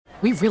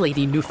We really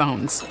need new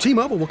phones.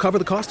 T-Mobile will cover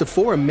the cost of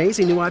 4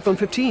 amazing new iPhone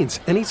 15s,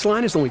 and each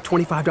line is only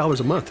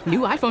 $25 a month. New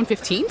iPhone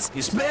 15s?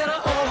 It's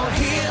better over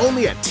here.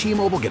 Only at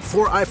T-Mobile, get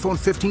 4 iPhone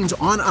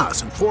 15s on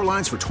us and 4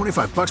 lines for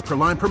 $25 per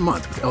line per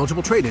month with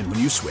eligible trade-in when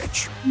you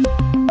switch.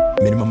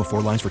 Minimum of 4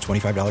 lines for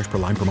 $25 per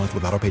line per month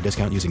with autopay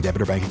discount using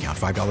debit or bank account.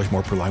 $5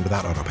 more per line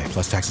without autopay,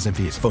 plus taxes and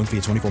fees. Phone fee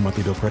at 24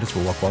 monthly bill credits for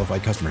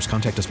well-qualified customers.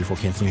 Contact us before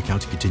canceling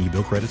account to continue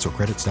bill credits or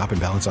credit stop and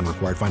balance on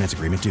required finance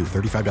agreement due.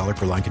 $35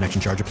 per line connection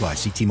charge applies.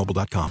 See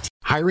T-Mobile.com.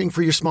 Hiring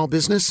for your small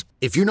business?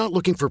 If you're not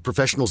looking for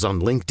professionals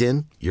on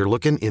LinkedIn, you're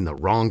looking in the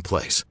wrong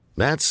place.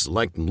 That's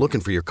like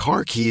looking for your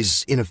car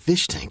keys in a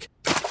fish tank.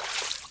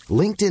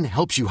 LinkedIn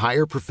helps you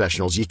hire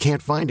professionals you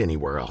can't find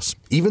anywhere else,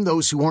 even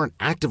those who aren't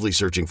actively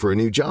searching for a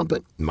new job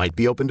but might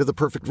be open to the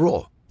perfect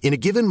role. In a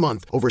given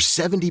month, over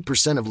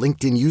 70% of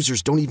LinkedIn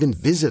users don't even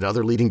visit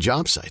other leading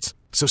job sites.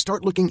 So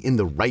start looking in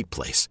the right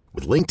place.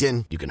 With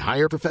LinkedIn, you can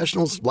hire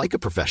professionals like a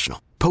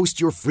professional.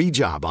 Post your free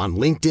job on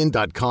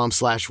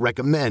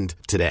linkedin.com/recommend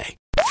today.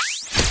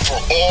 For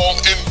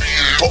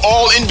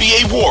all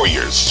NBA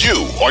warriors,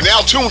 you are now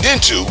tuned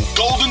into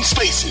Golden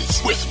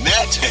Spaces with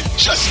Nat and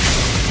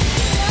Justin.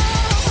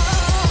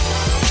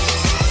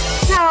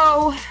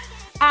 So,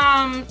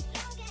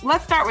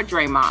 let's start with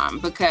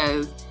Draymond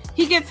because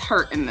he gets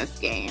hurt in this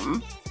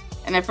game.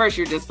 And at first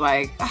you're just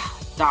like,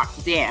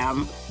 oh,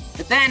 damn.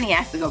 But then he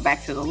has to go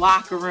back to the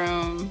locker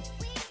room.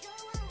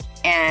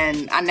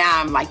 And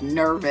now I'm like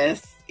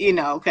nervous,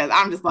 because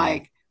I'm just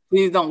like,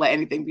 please don't let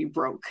anything be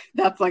broke.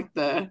 That's like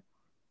the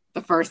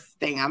first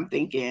thing I'm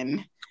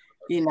thinking,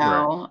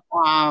 Right.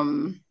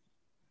 And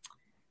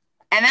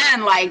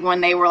then like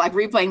when they were like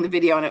replaying the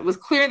video and it was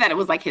clear that it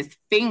was like his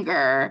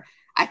finger,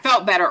 I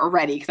felt better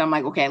already because I'm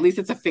like, okay, at least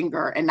it's a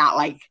finger and not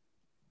like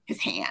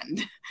his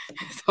hand.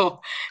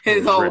 So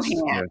his whole wrist,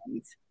 hand. Yeah.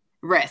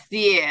 Wrist,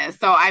 yeah.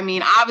 So, I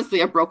mean,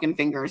 obviously a broken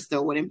finger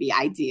still wouldn't be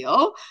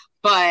ideal,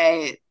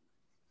 but,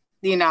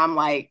 I'm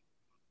like,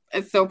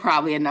 it's still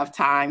probably enough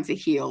time to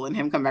heal and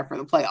him come back for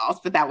the playoffs,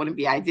 but that wouldn't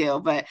be ideal.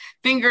 But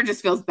finger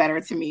just feels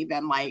better to me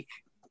than like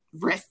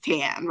wrist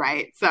hand,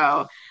 right?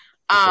 So,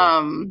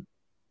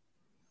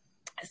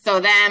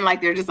 So then,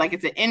 like, they're just like,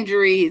 it's an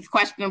injury. He's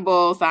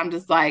questionable. So I'm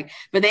just like,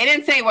 but they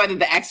didn't say whether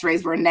the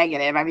x-rays were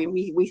negative. I mean,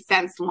 we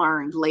since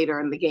learned later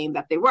in the game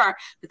that they were,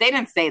 but they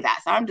didn't say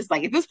that. So I'm just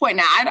like, at this point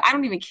now, I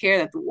don't even care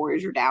that the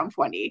Warriors are down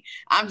 20.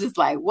 I'm just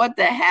like, what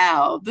the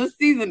hell? This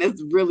season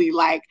is really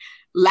like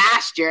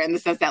last year in the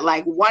sense that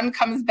like one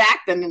comes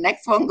back, then the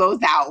next one goes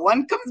out.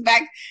 One comes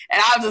back. And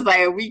I'm just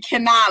like, we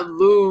cannot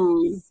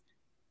lose,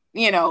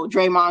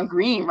 Draymond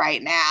Green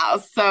right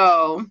now.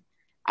 So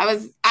I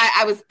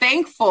was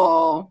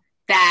thankful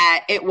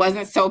that it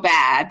wasn't so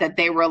bad that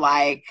they were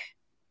like,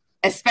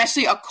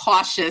 especially a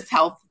cautious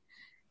health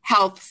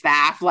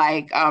staff,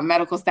 like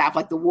medical staff,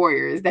 like the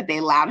Warriors, that they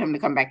allowed him to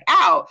come back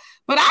out.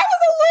 But I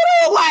was a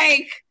little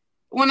like,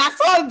 when I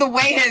saw the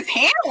way his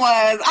hand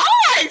was,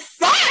 I'm like,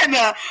 son,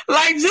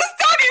 like, just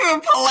don't even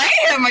play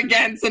him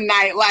again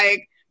tonight.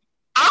 Like,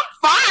 I'm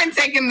fine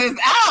taking this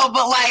L,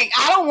 but like,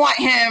 I don't want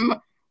him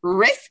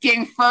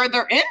risking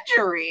further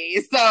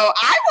injury. So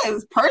I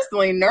was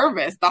personally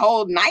nervous the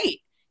whole night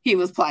he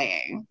was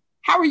playing.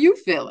 How are you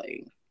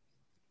feeling?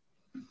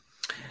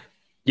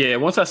 Yeah,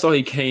 once I saw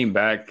he came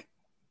back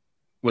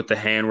with the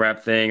hand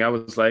wrap thing, I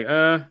was like,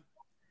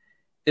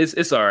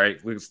 it's all right.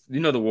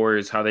 The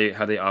Warriors, how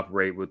they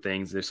operate with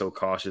things, they're so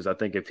cautious. I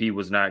think if he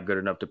was not good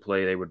enough to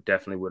play, they would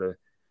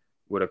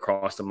have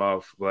crossed him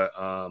off. But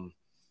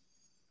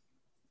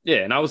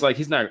yeah, and I was like,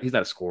 he's not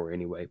a scorer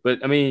anyway.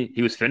 But I mean,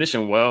 he was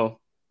finishing well.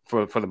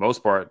 For the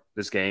most part,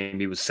 this game,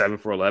 he was 7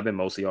 for 11,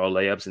 mostly all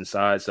layups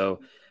inside. So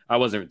I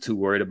wasn't too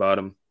worried about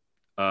him.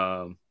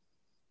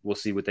 We'll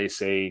see what they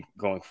say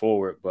going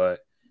forward. But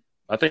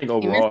I think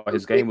overall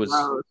his game was...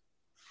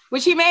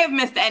 Which he may have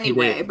missed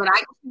anyway, but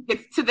I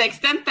think to the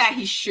extent that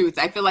he shoots,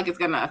 I feel like it's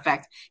going to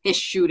affect his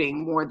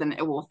shooting more than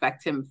it will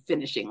affect him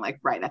finishing like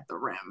right at the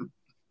rim.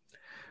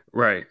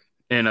 Right.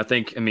 And I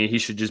think, he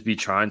should just be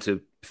trying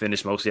to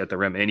finish mostly at the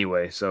rim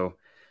anyway. So,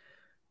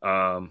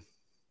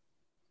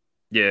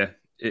 yeah.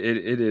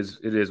 It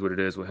is what it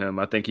is with him.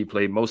 I think he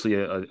played mostly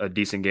a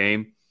decent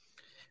game.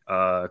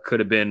 Could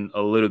have been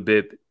a little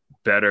bit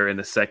better in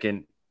the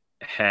second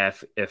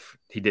half if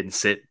he didn't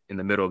sit in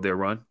the middle of their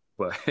run.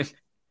 But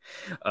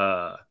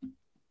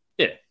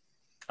yeah,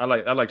 I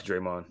like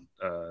Draymond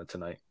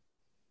tonight.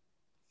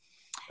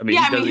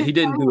 He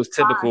didn't do his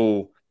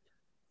typical.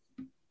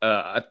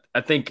 I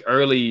think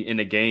early in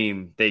the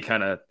game they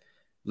kind of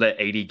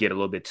let AD get a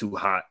little bit too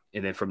hot,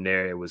 and then from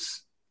there it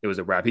was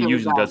a wrap. He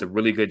usually does a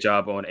really good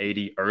job on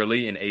AD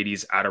early, and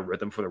AD's out of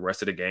rhythm for the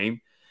rest of the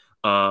game.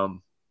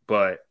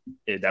 But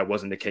that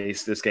wasn't the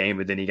case this game.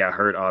 And then he got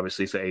hurt,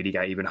 obviously, so AD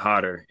got even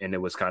hotter. And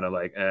it was kind of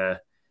like, it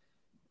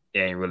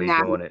ain't really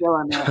doing it.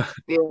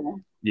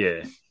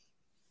 Yeah.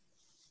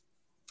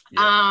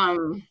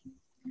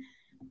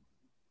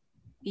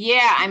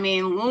 Yeah,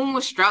 Loon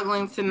was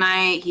struggling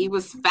tonight. He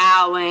was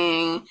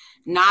fouling.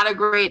 Not a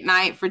great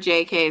night for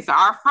JK. So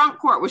our front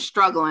court was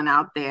struggling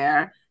out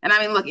there.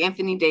 And look,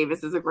 Anthony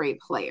Davis is a great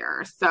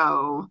player.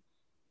 So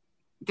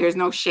there's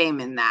no shame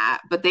in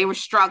that, but they were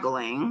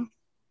struggling,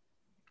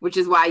 which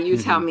is why you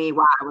tell me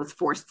why I was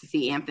forced to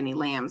see Anthony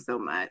Lamb so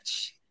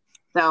much.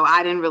 So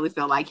I didn't really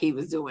feel like he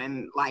was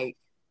doing like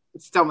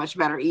so much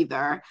better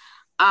either.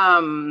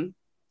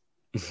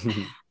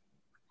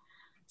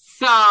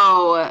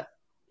 So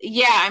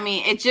yeah, I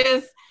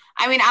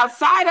mean,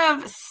 outside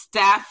of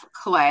Steph,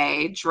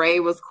 Clay, Dre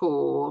was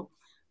cool.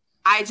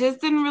 I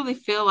just didn't really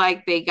feel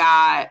like they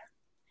got,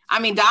 I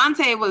mean,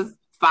 Dante was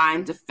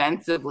fine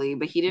defensively,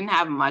 but he didn't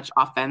have much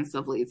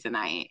offensively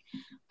tonight.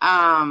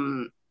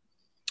 In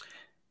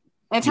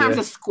terms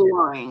of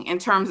scoring,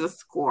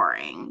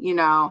 you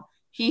know,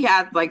 he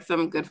had like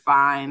some good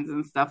finds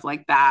and stuff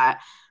like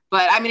that.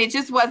 But I mean, it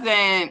just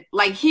wasn't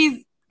like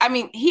he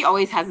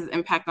always has his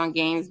impact on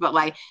games, but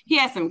like he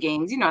has some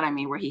games, you know what I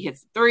mean, where he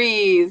hits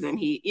threes and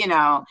he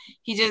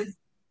just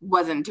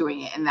wasn't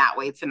doing it in that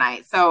way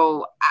tonight.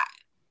 So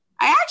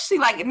I actually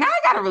like, now I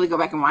got to really go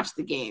back and watch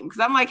the game because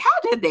I'm like,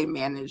 how did they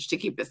manage to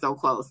keep it so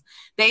close?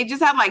 They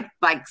just had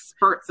like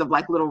spurts of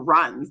like little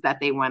runs that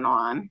they went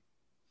on.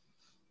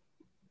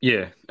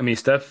 Yeah. I mean,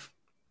 Steph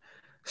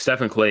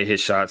and Clay hit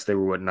shots. They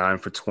were 9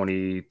 for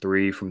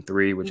 23 from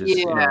 3, which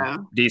is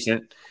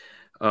decent.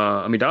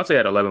 I mean, Dante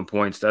had 11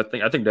 points. I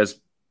think that's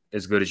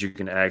as good as you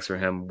can ask for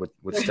him with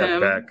Steph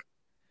back.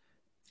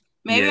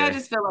 Maybe I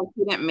just feel like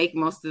he didn't make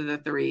most of the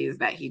threes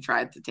that he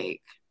tried to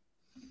take.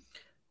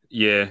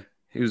 Yeah,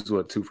 he was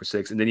 2 for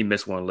 6, and then he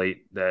missed one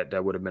late.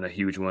 That would have been a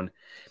huge one.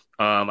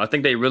 I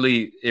think it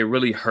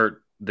really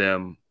hurt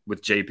them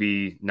with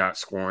JP not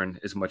scoring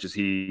as much as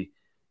he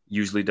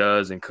usually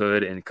does and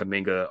could, and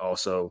Kuminga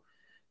also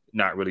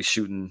not really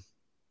shooting,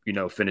 you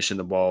know, finishing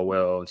the ball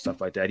well and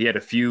stuff like that. He had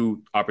a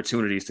few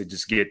opportunities to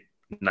just get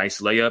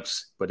nice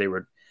layups, but they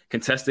were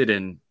contested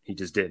and he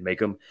just didn't make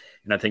them.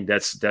 And I think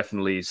that's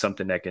definitely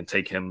something that can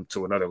take him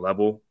to another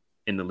level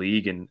in the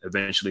league. And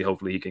eventually,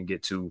 hopefully he can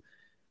get to,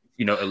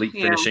 you know, elite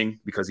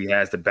finishing because he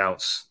has the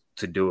bounce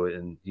to do it.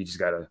 And he just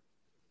gotta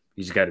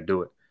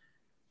do it.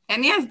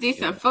 And he has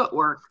decent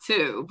footwork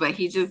too, but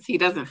he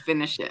doesn't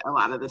finish it a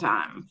lot of the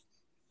time.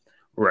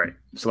 Right.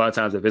 So a lot of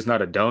times if it's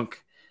not a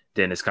dunk,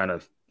 then it's kind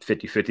of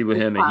 50-50 with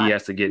him, and he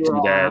has to get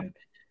to that.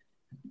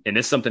 And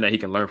it's something that he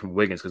can learn from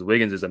Wiggins, because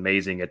Wiggins is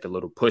amazing at the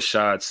little push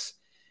shots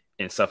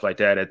and stuff like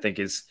that. I think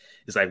it's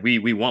like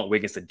we want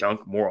Wiggins to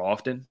dunk more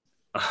often,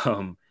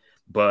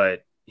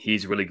 but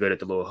he's really good at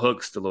the little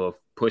hooks, the little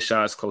push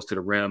shots close to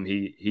the rim.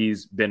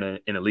 He's been an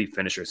elite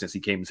finisher since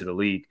he came into the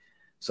league.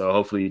 So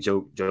hopefully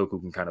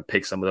Joku can kind of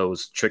pick some of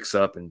those tricks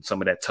up and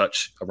some of that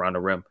touch around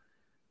the rim,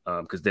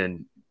 because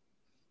then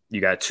you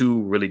got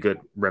 2 really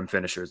good rim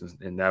finishers,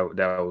 and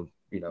that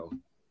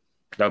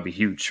would be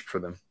huge for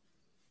them.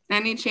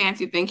 Any chance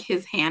you think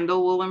his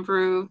handle will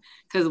improve?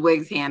 Because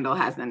Wiggs' handle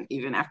hasn't,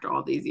 even after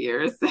all these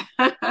years.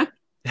 Yeah,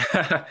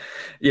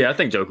 I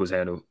think Joku's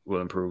handle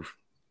will improve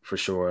for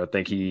sure. I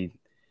think he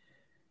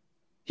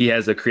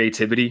has the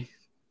creativity.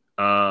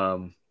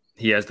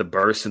 He has the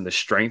burst and the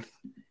strength.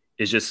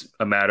 It's just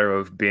a matter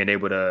of being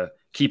able to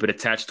keep it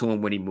attached to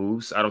him when he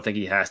moves. I don't think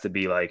he has to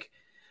be like,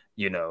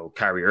 you know,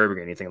 Kyrie Irving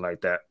or anything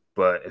like that.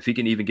 But if he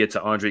can even get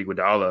to Andre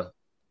Iguodala,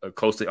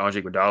 close to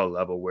Andre Iguodala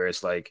level, where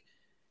it's like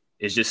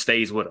it just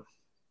stays with him,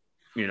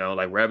 you know,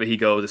 like wherever he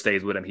goes, it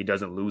stays with him. He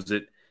doesn't lose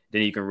it.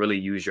 Then you can really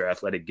use your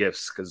athletic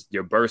gifts, because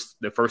your burst,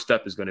 the first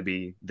step is going to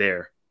be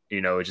there. You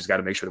know, it just got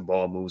to make sure the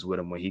ball moves with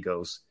him when he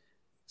goes.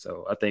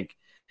 So I think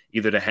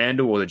either the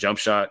handle or the jump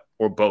shot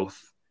or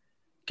both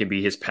can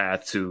be his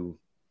path to,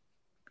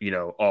 you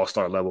know,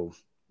 all-star level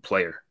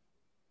player.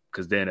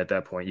 Because then at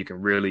that point, you can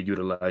really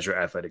utilize your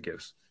athletic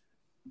gifts.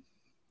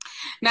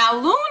 Now,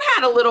 Loon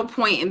had a little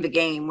point in the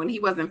game when he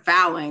wasn't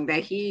fouling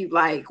that he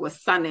like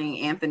was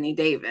sunning Anthony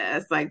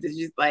Davis. Like,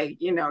 just like,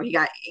 you know, he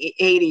got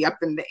 80 up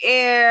in the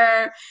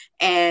air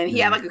and he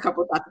had like a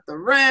couple of shots at the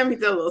rim. He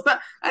did a little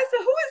stuff. I said,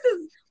 who is this?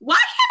 Why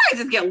can't I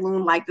just get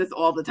Loon like this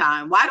all the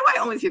time? Why do I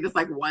only see this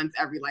like once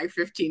every like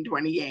 15,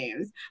 20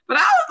 games? But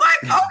I was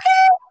like,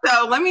 okay,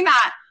 so let me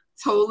not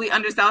totally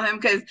undersell him,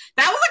 because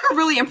that was like a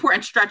really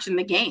important stretch in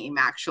the game,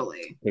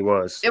 actually. It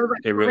was. It was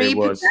like it really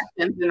was. 3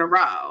 possessions in a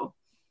row.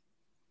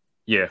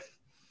 Yeah.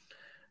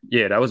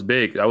 Yeah, that was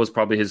big. That was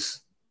probably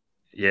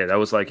that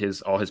was like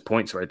all his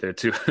points right there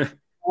too.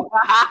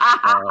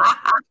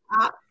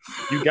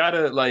 You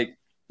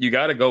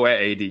gotta go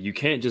at AD. You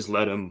can't just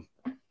let him,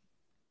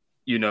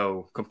 you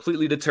know,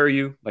 completely deter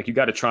you. Like, you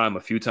got to try him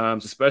a few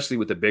times, especially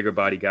with the bigger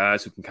body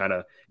guys who can kind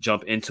of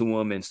jump into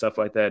him and stuff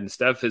like that. And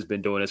Steph has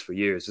been doing this for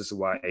years. This is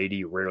why AD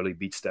rarely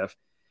beats Steph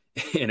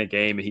in a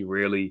game, and he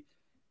really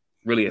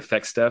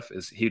affects Steph,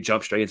 is he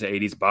jumps straight into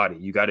AD's body.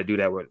 You got to do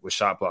that with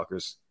shot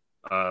blockers,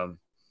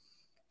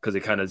 because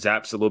it kind of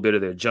zaps a little bit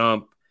of their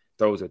jump,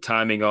 throws their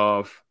timing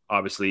off.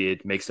 Obviously,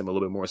 it makes them a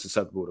little bit more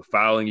susceptible to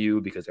fouling you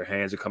because their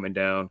hands are coming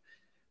down.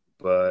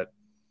 But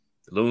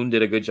Loon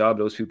did a good job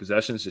those few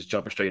possessions, just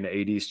jumping straight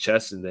into AD's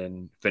chest and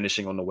then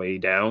finishing on the way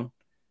down.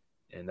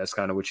 And that's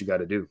kind of what you got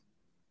to do.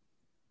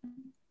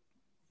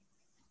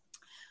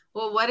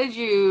 Well,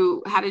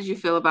 how did you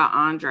feel about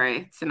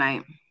Andre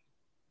tonight?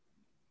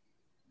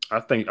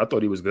 I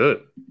thought he was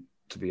good.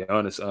 to be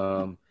honest.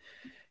 The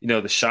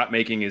shot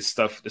making is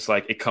stuff. It's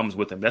like it comes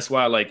with him. That's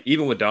why, like,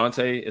 even with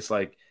Dante, it's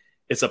like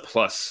it's a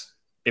plus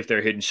if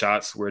they're hitting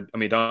shots.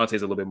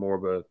 Dante's a little bit more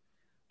of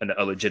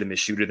a legitimate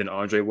shooter than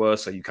Andre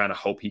was, so you kind of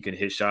hope he can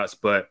hit shots.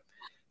 But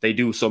they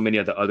do so many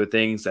of the other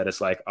things that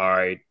it's like, all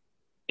right,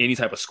 any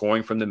type of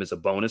scoring from them is a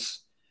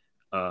bonus.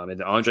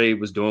 And Andre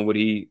was doing what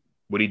he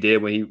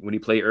did when he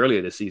played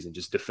earlier this season,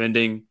 just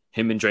defending.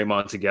 Him and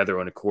Draymond together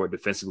on the court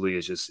defensively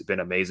has just been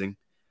amazing.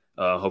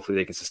 Hopefully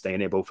they can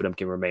sustain it. Both of them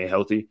can remain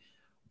healthy.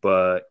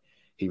 But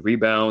he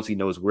rebounds. He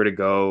knows where to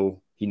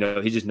go. He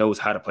just knows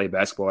how to play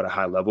basketball at a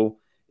high level.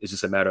 It's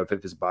just a matter of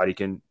if his body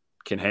can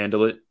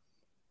handle it.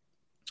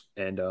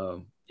 And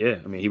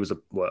he was a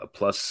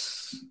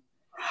plus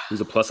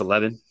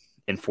 11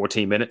 in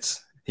 14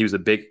 minutes. He was a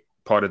big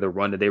part of the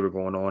run that they were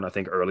going on, I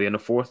think, early in the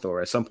fourth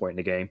or at some point in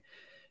the game.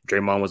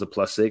 Draymond was a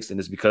plus 6, and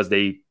it's because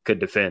they could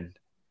defend.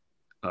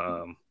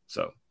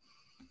 So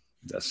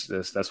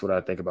that's what I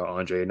think about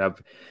Andre. And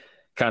I've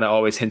kind of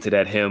always hinted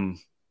at him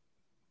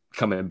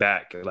coming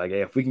back. Like,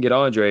 hey, if we can get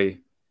Andre,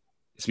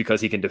 it's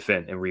because he can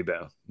defend and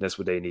rebound. That's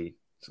what they need.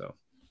 So.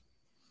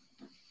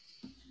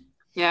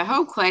 Yeah, I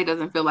hope Klay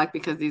doesn't feel like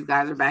because these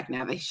guys are back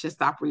now, they should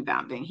stop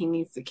rebounding. He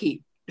needs to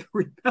keep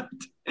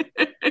rebounding.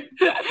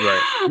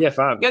 Right. Yeah,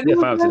 5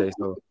 today.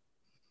 So.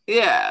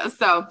 Yeah.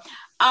 So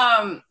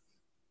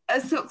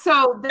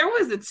there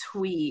was a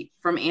tweet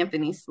from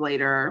Anthony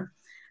Slater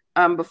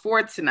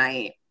before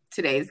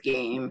today's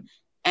game,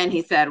 and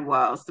he said,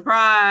 well,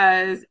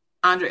 surprise,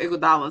 Andre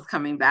Iguodala is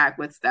coming back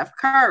with Steph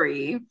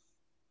Curry.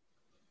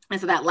 And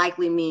so that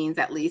likely means,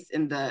 at least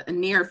in the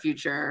near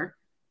future,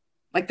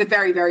 like the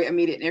very, very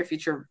immediate near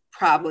future,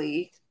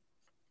 probably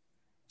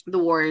the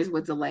Warriors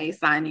would delay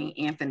signing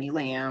Anthony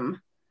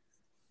Lamb.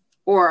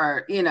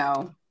 Or,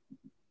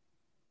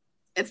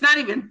 it's not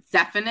even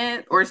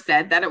definite or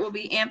said that it will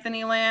be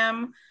Anthony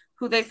Lamb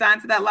who they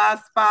signed to that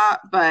last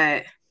spot,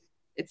 but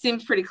it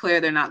seems pretty clear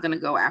they're not going to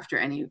go after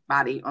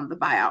anybody on the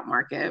buyout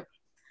market.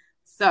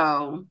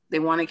 So they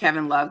wanted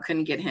Kevin Love,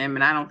 couldn't get him,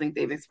 and I don't think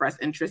they've expressed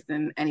interest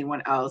in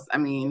anyone else. I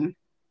mean,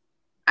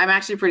 I'm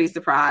actually pretty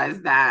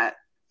surprised that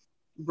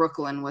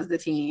Brooklyn was the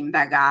team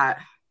that got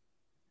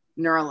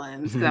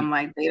Nerlens, because I'm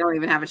like, they don't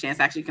even have a chance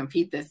to actually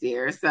compete this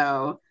year.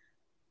 So,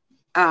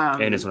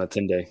 and it's on a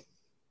 10-day.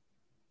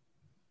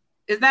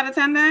 Is that a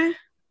 10-day?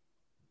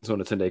 It's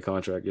on a 10-day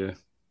contract, yeah.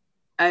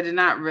 I did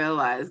not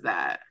realize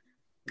that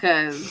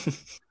because,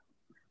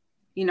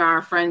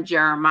 our friend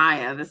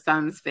Jeremiah, the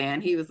Suns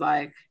fan, he was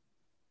like,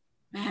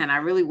 man, I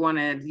really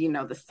wanted,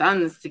 the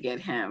Suns to get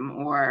him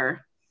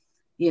or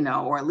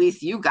at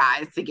least you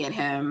guys to get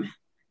him.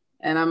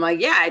 And I'm like,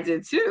 yeah, I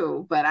did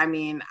too. But I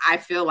mean, I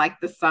feel like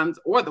the Suns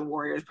or the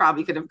Warriors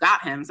probably could have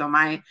got him. So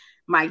my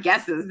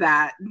guess is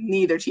that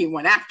neither team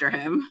went after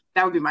him.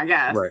 That would be my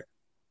guess. Right.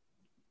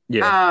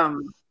 Yeah.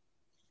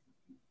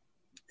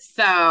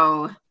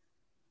 So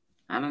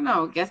I don't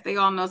know. Guess they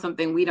all know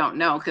something we don't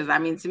know. Cause I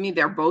mean, to me,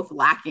 they're both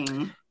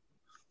lacking.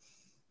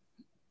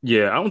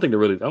 Yeah. I don't think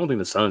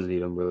the Suns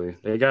need them really.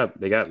 They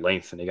got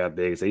length and they got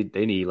bigs.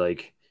 They need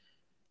like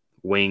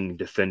wing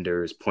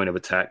defenders, point of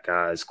attack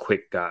guys,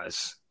 quick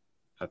guys.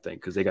 I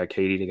think because they got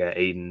Katie, they got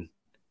Aiden.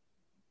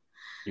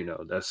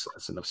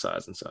 That's enough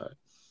size inside.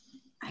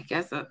 I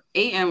guess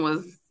Aiden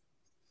was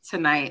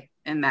tonight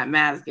in that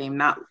Mavs game,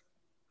 not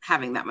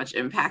having that much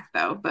impact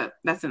though, but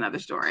that's another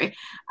story.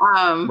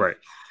 Right.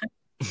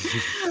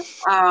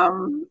 So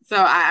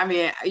I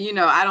mean,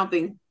 I don't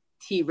think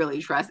he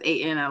really trusts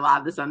Ayton, and a lot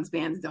of the Suns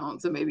fans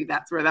don't. So maybe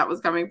that's where that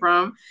was coming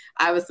from.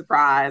 I was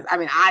surprised. I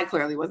mean, I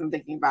clearly wasn't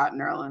thinking about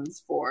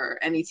Nerlens for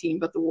any team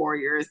but the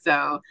Warriors.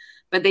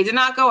 But they did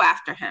not go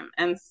after him.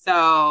 And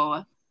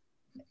so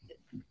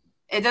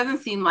it doesn't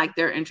seem like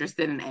they're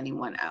interested in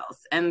anyone else.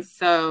 And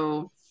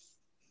so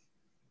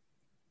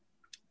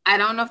I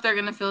don't know if they're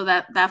going to fill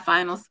that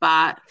final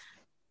spot.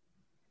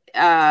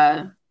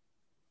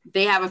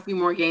 They have a few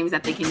more games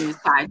that they can use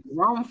Ty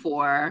Jerome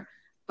for.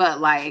 But,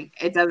 like,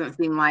 it doesn't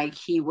seem like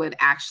he would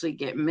actually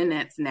get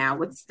minutes now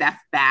with Steph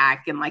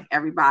back and, like,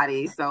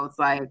 everybody. So it's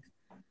like,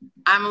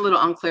 I'm a little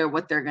unclear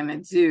what they're going to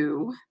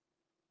do.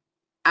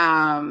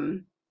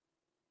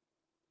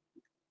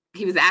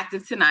 He was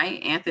active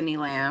tonight, Anthony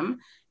Lamb.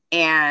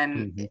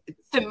 And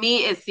to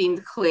me, it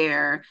seemed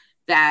clear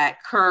that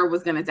Kerr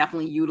was going to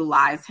definitely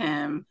utilize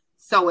him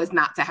so as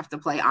not to have to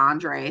play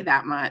Andre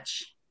that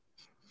much.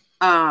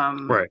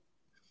 Right.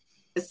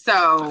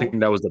 So I think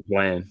that was the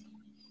plan.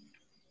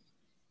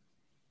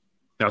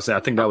 I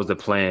think that was the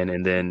plan,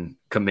 and then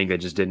Kuminga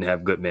just didn't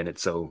have good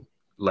minutes, so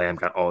Lamb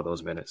got all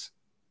those minutes.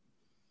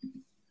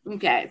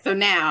 Okay, so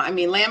now, I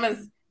mean, Lamb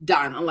is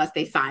done unless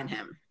they sign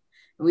him.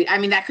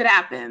 That could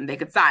happen. They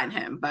could sign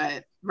him,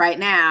 but right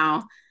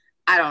now,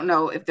 I don't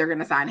know if they're going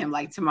to sign him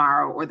like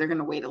tomorrow or they're going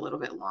to wait a little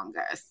bit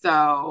longer.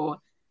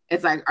 So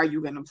it's like, are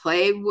you going to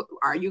play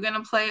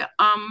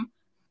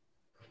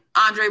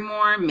Andre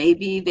Moore?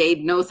 Maybe they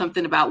know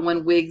something about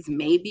when Wiggs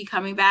may be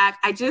coming back.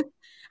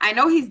 I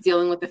know he's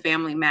dealing with the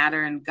family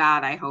matter, and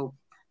God, I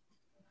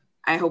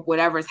hope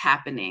whatever's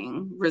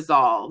happening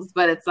resolves.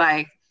 But it's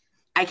like,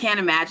 I can't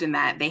imagine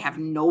that they have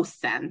no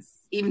sense,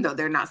 even though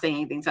they're not saying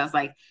anything to us,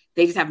 like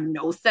they just have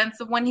no sense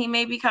of when he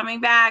may be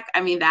coming back.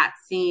 I mean, that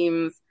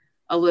seems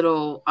a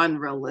little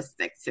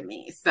unrealistic to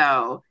me.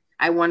 So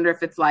I wonder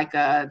if it's like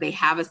they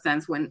have a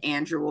sense when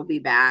Andrew will be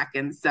back.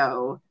 And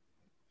so,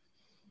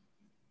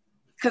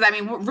 because I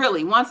mean,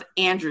 really, once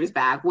Andrew's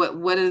back,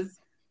 what is,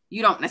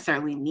 you don't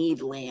necessarily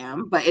need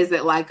Lamb, but is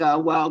it like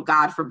well,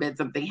 God forbid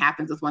something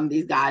happens with one of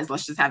these guys,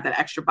 let's just have that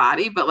extra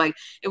body. But like,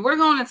 if we're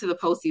going into the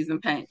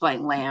postseason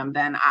playing Lamb,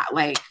 then then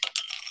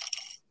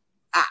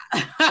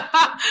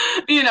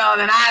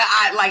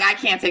I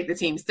can't take the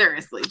team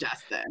seriously,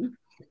 Justin.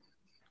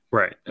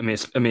 Right. I mean,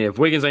 if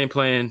Wiggins ain't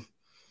playing,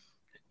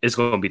 it's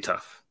going to be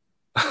tough.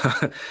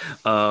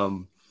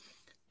 And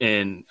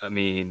I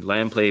mean,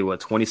 Lamb played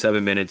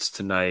 27 minutes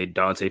tonight.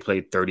 Dante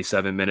played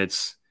 37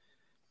 minutes.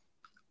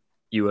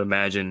 You would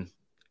imagine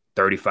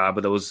 35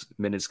 of those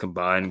minutes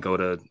combined go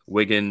to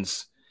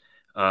Wiggins.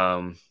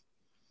 So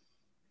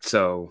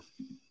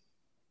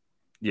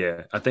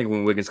yeah, I think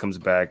when Wiggins comes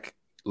back,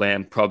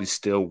 Lamb probably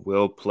still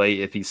will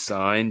play if he's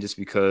signed, just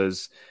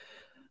because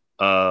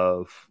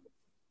of,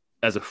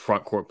 as a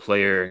front court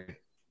player,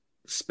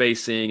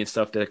 spacing and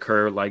stuff that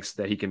Kerr likes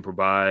that he can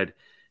provide,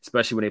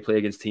 especially when they play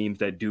against teams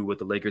that do what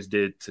the Lakers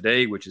did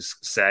today, which is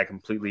sag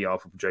completely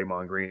off of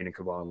Draymond Green and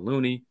Kevon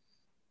Looney.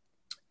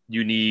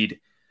 You need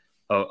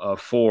a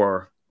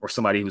four or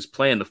somebody who's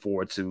playing the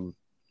four to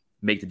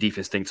make the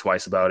defense think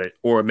twice about it,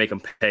 or make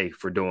them pay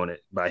for doing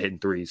it by hitting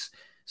threes.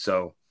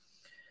 So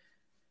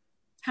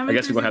I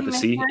guess we're going to have to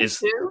see.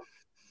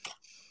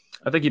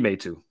 I think he made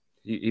two.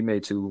 He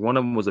made two. One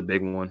of them was a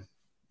big one,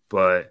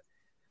 but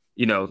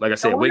like I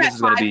said, Wiggins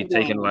is going to be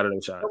taking a lot of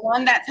those shots. The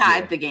one that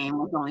tied the game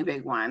was the only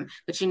big one.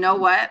 But you know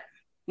what?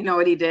 You know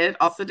what he did?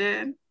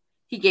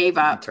 He gave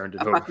up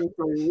a fucking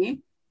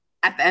three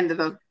at the end of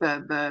the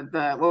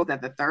what was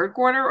that, the third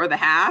quarter or the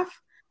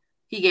half?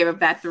 He gave up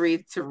that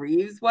three to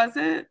Reeves, was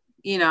it?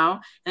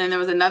 And then there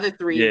was another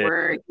three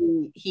where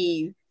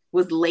he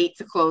was late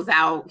to close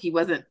out. He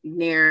wasn't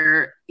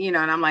near, and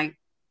I'm like,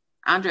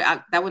 Andre,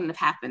 that wouldn't have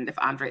happened if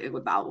Andre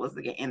Iguodala was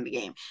in the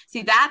game.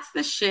 See, that's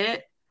the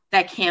shit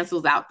that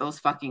cancels out those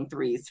fucking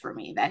threes for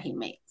me that he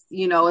makes.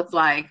 It's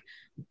like,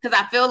 because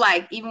I feel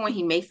like even when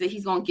he makes it,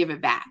 he's going to give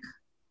it back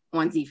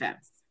on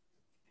defense.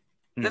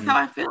 That's how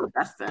I feel,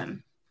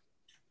 Justin.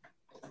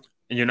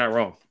 And you're not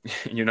wrong.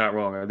 You're not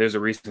wrong. There's a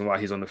reason why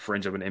he's on the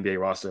fringe of an NBA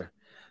roster.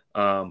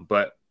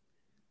 But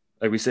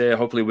like we said,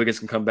 hopefully Wiggins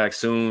can come back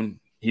soon.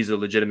 He's a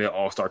legitimate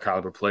all-star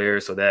caliber player,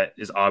 so that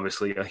is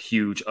obviously a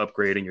huge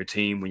upgrade in your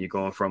team when you're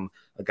going from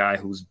a guy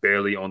who's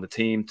barely on the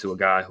team to a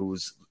guy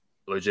who's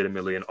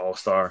legitimately an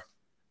all-star.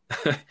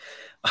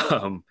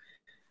 And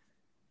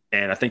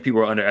I think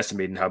people are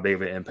underestimating how big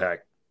of an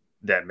impact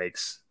that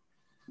makes.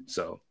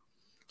 So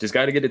just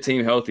got to get the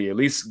team healthy. At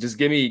least just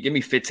give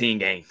me 15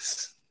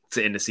 games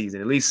to end the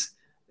season. At least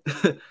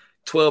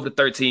 12 to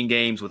 13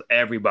 games with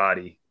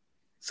everybody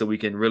so we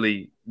can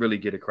really, really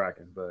get it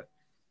cracking. But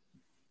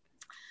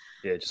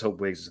yeah, just hope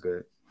Wiggs is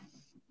good.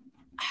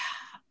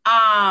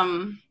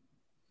 I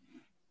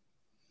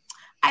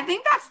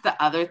think that's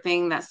the other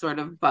thing that sort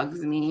of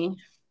bugs me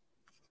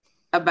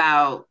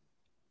about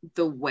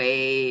the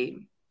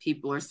way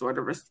people are sort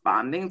of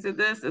responding to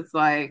this. It's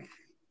like,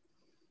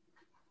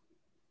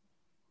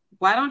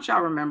 why don't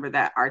y'all remember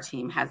that our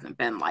team hasn't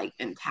been like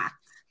intact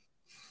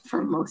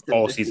for most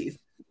of the season?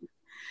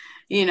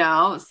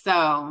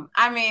 So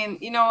I mean,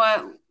 you know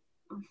what?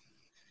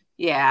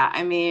 Yeah,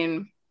 I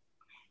mean,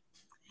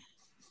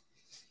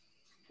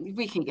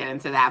 we can get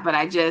into that, but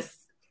are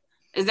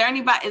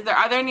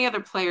there any other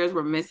players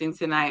we're missing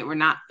tonight we're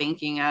not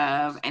thinking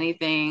of?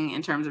 Anything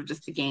in terms of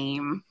just the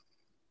game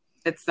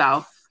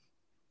itself?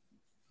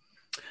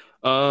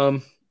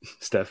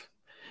 Steph.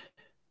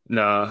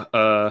 Nah,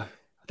 I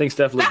think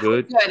Steph looked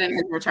good. Good in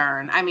his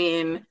return. I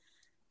mean,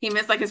 he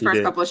missed like his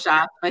first couple of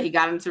shots, but he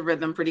got into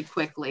rhythm pretty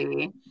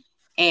quickly.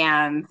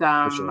 And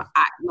sure.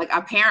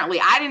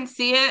 Apparently I didn't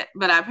see it,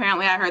 but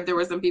apparently I heard there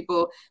were some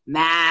people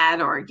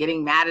mad or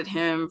getting mad at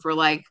him for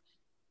like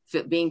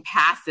being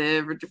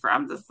passive or different.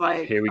 I'm just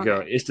like, here we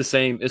go. It's the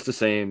same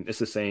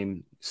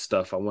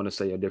stuff. I want to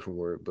say a different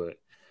word, but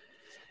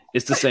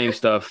it's the same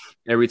stuff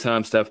every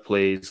time Steph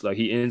plays. Like,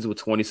 he ends with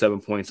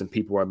 27 points and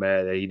people are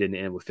mad that he didn't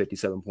end with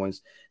 57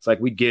 points. It's like,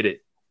 we get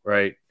it,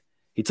 right?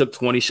 He took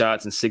 20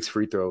 shots and 6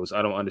 free throws.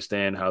 I don't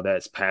understand how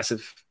that's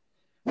passive.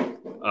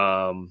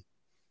 And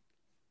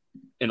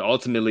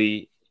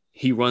ultimately,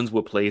 he runs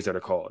what plays that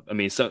are called. I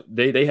mean, so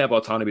they have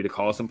autonomy to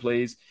call some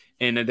plays.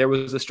 And there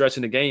was a stretch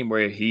in the game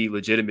where he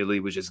legitimately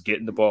was just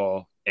getting the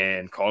ball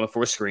and calling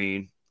for a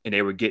screen, and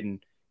they were getting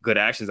good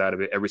actions out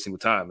of it every single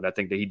time. And I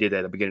think that he did that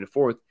at the beginning of the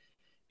fourth,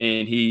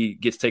 and he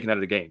gets taken out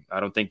of the game. I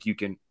don't think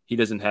he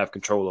doesn't have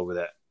control over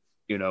that.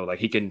 Like,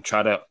 he can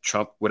try to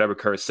trump whatever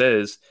Kerr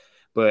says,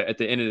 but at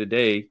the end of the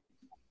day,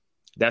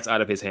 that's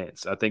out of his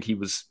hands. I think he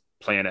was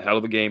playing a hell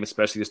of a game,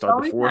 especially to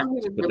start the fourth,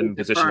 to put them in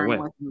position to win.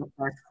 In the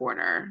first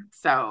quarter.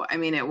 So, I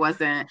mean, it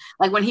wasn't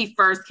like when he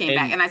first came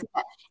back,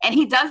 and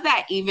he does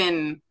that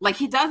even like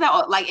he does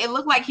that, like it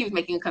looked like he was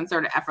making a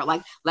concerted effort,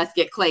 like let's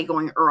get Klay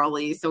going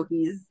early so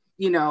he's,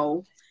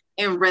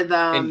 in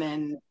rhythm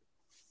and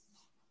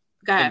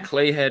go ahead. And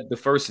Klay had the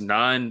first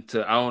 9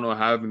 to I don't know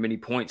however many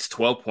points,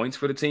 12 points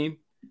for the team.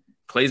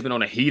 Klay's been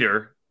on a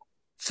heater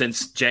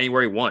since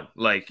January 1.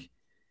 Like,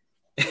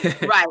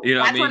 right.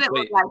 That's what it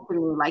looked like to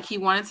me. Like he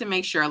wanted to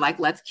make sure, like,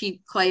 let's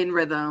keep Klay in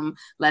rhythm,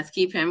 let's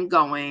keep him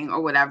going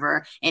or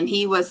whatever. And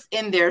he was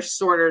in there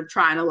sort of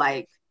trying to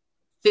like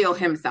feel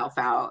himself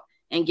out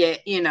and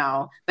get,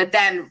 but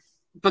then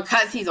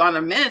because he's on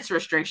a minutes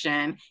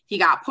restriction, he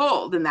got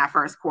pulled in that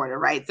first quarter,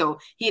 right? So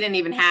he didn't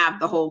even have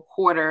the whole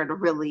quarter to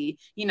really,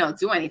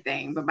 do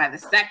anything. But by the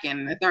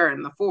second, the third,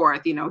 and the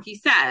fourth, he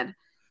said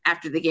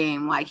after the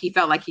game, like he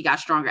felt like he got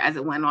stronger as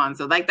it went on.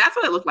 So like that's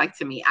what it looked like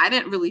to me. I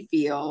didn't really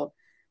feel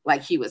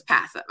like he was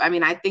passive. I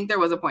mean, I think there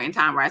was a point in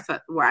time where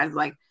I was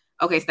like,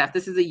 okay, Steph,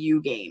 this is a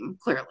you game,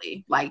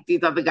 clearly. Like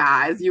these are the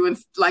guys, you and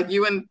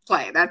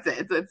Klay. That's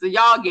it. It's a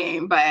y'all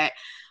game, but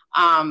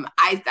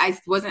I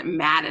wasn't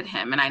mad at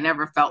him, and I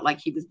never felt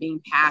like he was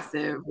being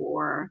passive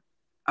or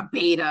a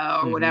beta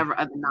or whatever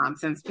other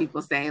nonsense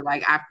people say.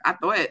 Like I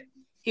thought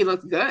he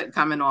looked good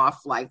coming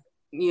off, like,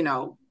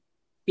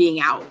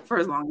 being out for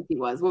as long as he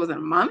was. What was it, a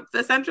month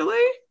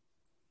essentially?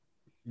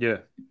 Yeah.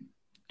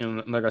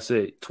 And like I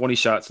said, 20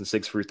 shots and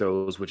 6 free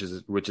throws, which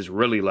is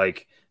really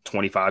like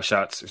 25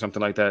 shots or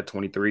something like that,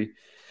 23.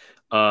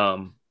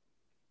 Yeah,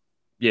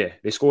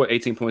 they scored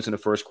 18 points in the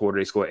first quarter.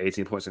 They scored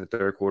 18 points in the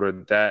third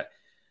quarter.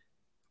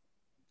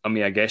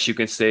 I guess you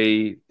can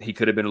say he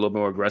could have been a little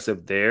more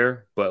aggressive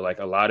there, but like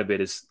a lot of it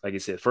is, like you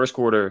said, first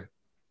quarter,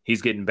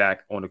 he's getting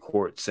back on the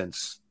court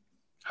since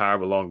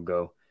however long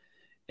ago.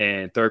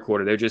 And third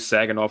quarter, they're just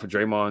sagging off of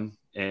Draymond,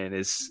 and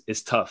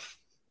it's tough.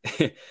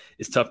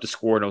 It's tough to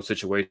score in those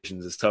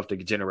situations. It's tough to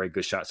generate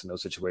good shots in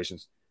those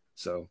situations.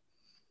 So,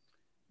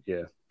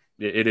 yeah,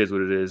 it is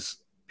what it is.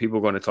 People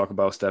are going to talk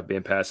about Steph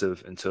being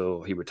passive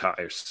until he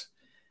retires.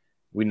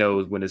 We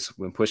know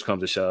when push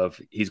comes to shove,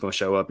 he's going to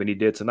show up, and he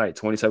did tonight.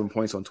 27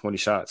 points on 20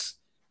 shots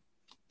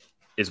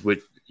is what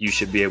you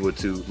should be able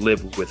to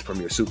live with from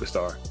your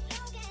superstar.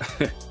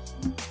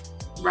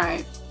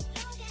 Right.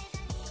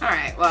 All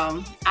right.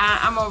 Well,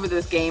 I'm over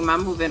this game.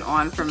 I'm moving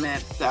on from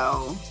it.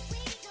 So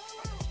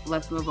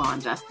let's move on,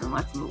 Justin.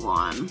 Let's move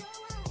on.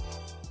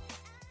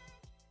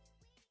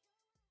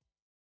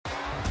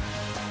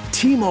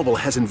 T-Mobile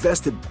has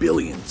invested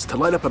billions to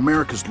light up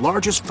America's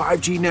largest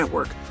 5G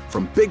network,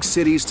 from big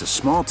cities to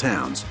small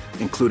towns,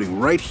 including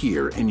right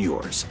here in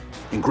yours.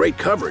 And great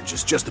coverage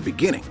is just the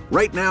beginning.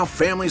 Right now,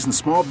 families and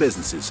small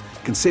businesses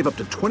can save up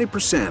to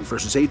 20%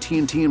 versus AT&T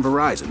and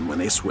Verizon when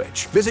they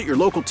switch. Visit your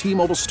local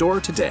T-Mobile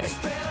store today.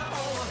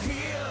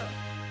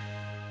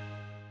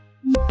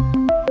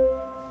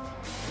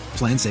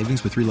 Plan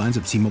savings with 3 lines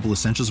of T-Mobile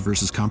Essentials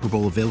versus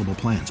comparable available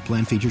plans.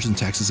 Plan features and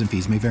taxes and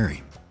fees may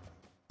vary.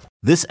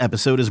 This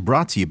episode is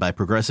brought to you by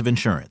Progressive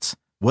Insurance.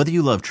 Whether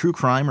you love true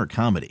crime or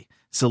comedy,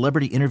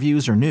 celebrity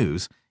interviews or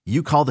news,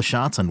 you call the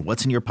shots on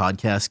what's in your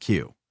podcast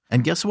queue.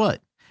 And guess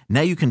what?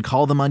 Now you can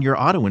call them on your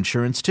auto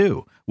insurance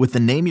too, with the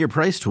Name Your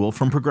Price tool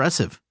from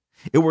Progressive.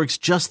 It works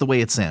just the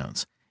way it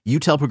sounds. You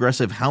tell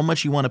Progressive how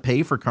much you want to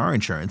pay for car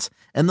insurance,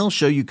 and they'll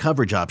show you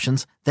coverage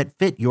options that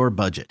fit your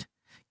budget.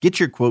 Get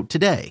your quote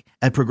today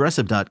at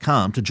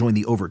Progressive.com to join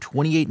the over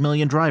 28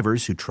 million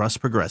drivers who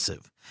trust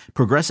Progressive.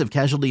 Progressive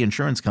Casualty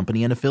Insurance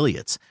Company and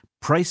Affiliates.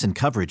 Price and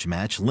coverage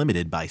match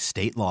limited by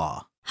state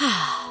law.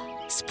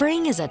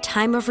 Spring is a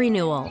time of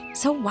renewal,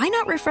 so why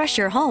not refresh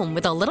your home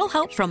with a little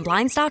help from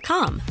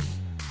Blinds.com?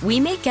 We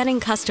make getting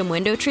custom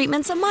window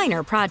treatments a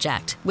minor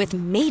project with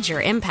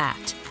major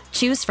impact.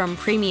 Choose from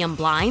premium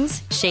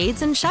blinds,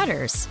 shades, and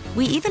shutters.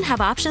 We even have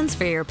options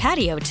for your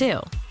patio, too.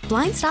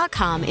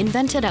 Blinds.com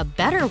invented a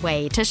better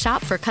way to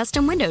shop for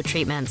custom window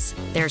treatments.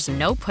 There's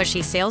no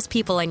pushy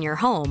salespeople in your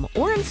home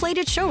or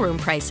inflated showroom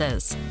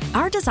prices.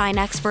 Our design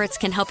experts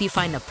can help you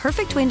find the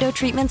perfect window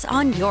treatments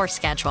on your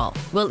schedule.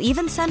 We'll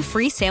even send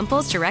free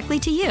samples directly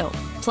to you.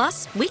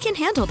 Plus, we can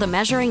handle the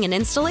measuring and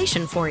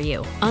installation for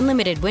you.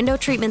 Unlimited window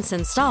treatments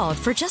installed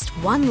for just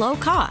one low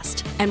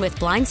cost. And with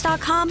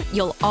Blinds.com,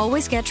 you'll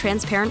always get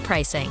transparent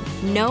pricing.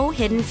 No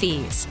hidden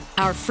fees.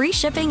 Our free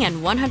shipping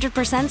and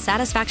 100%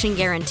 satisfaction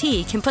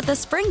guarantee can put the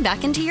spring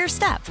back into your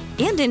step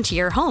and into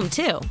your home,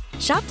 too.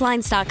 Shop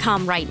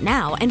Blinds.com right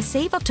now and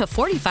save up to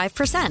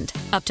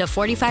 45%. Up to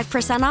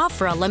 45% off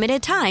for a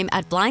limited time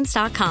at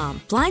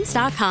Blinds.com.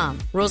 Blinds.com.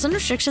 Rules and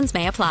restrictions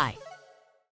may apply.